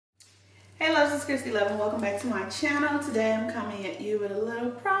Hey loves, it's Kristy Love and welcome back to my channel. Today I'm coming at you with a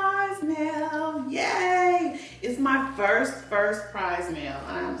little prize mail. Yay! It's my first prize mail.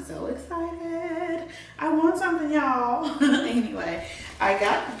 I'm so excited. I want something, y'all. Anyway,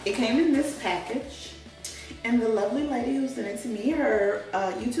 it came in this package, and the lovely lady who sent it to me, her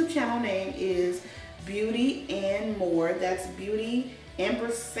YouTube channel name is Beauty and More. That's Beauty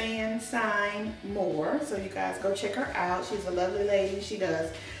ampersand sign more. So you guys go check her out. She's a lovely lady. She does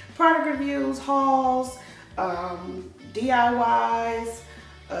product reviews, hauls, DIYs,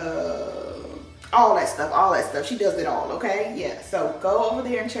 all that stuff. She does it all, okay? Yeah, so go over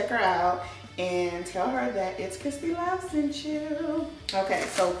there and check her out and tell her that it's Kristy Love sent you. Okay,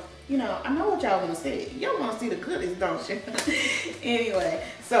 so, you know, I know what y'all want to see. Y'all want to see the goodies, don't you? Anyway,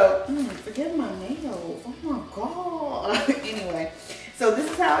 so, forget my nails. Oh my God. Anyway, so this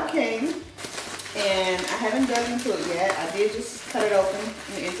is how it came. And I haven't dug into it yet. I did just cut it open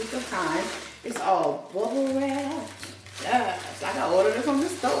in the interest of time. It's all bubble wrapped. Yes, like I ordered it from the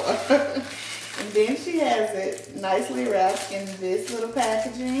store. And then she has it nicely wrapped in this little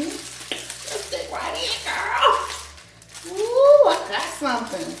packaging. Let's stick right in, girl. Ooh, I got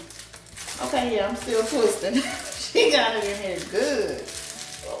something. Okay, yeah, I'm still twisting. She got it in here good.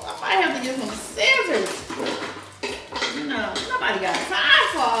 Oh, I might have to get some scissors. You know, nobody got time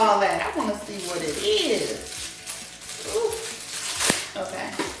for all that. I want to see what it is. Ooh. Okay,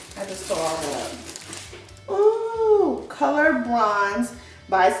 I just tore all that up. Ooh, Color Bronze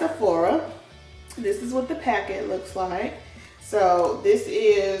by Sephora. This is what the packet looks like. So this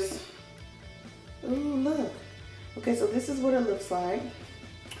is, ooh, look. Okay, so this is what it looks like.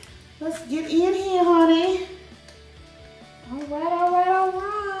 Let's get in here, honey. All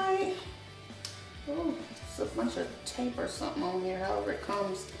right. Ooh. A bunch of tape or something on here, however it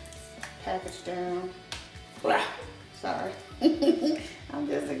comes packaged down. Blah. Sorry. I'm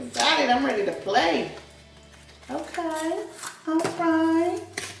just excited. I'm ready to play. Okay. All right.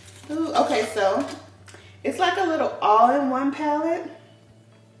 Ooh, okay, so it's like a little all-in-one palette.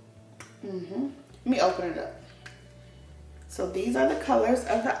 Let me open it up. So these are the colors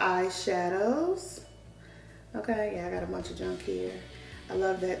of the eyeshadows. Okay, yeah, I got a bunch of junk here. I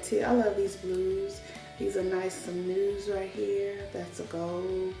love that too. I love these blues. These are nice, some nudes right here. That's a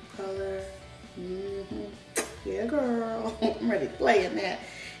gold color. Yeah, girl. I'm ready to play in that.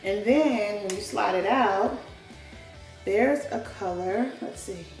 And then when you slide it out, there's a color. Let's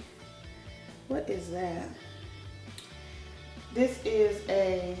see. What is that? This is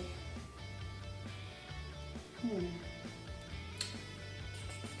a,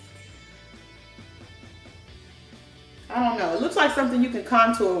 I don't know. It looks like something you can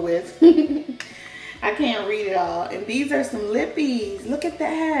contour with. I can't read it all. And these are some lippies. Look at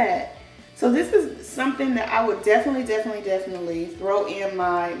that. So this is something that I would definitely throw in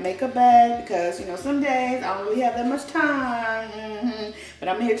my makeup bag because, you know, some days I don't really have that much time. But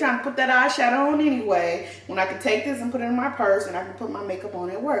I'm here trying to put that eyeshadow on anyway. When I can take this and put it in my purse and I can put my makeup on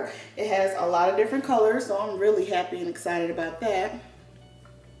at work. It has a lot of different colors, so I'm really happy and excited about that.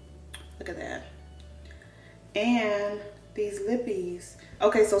 Look at that. And these lippies.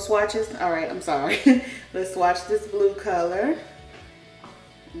 Okay, so swatches. All right, I'm sorry. Let's swatch this blue color.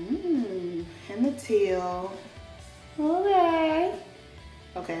 And the teal. Okay.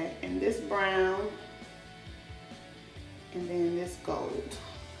 Okay, and this brown. And then this gold.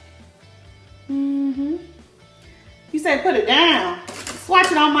 You say put it down. Swatch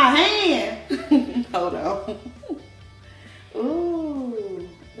it on my hand. Hold on. Ooh.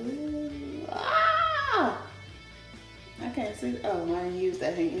 Ah! I can't see. Oh, I didn't use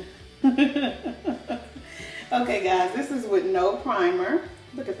that hand. Okay, guys, this is with no primer.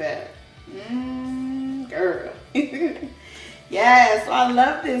 Look at that. Girl. Yes, I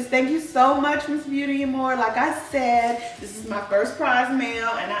love this. Thank you so much, Miss Beauty and More. Like I said, this is my first prize mail,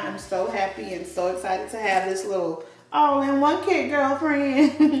 and I am so happy and so excited to have this little all-in-one kit,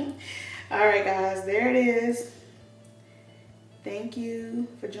 girlfriend. All right, guys, there it is. Thank you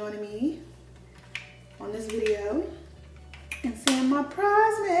for joining me on this video and seeing my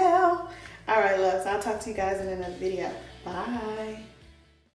prize mail. All right, loves, I'll talk to you guys in another video. Bye.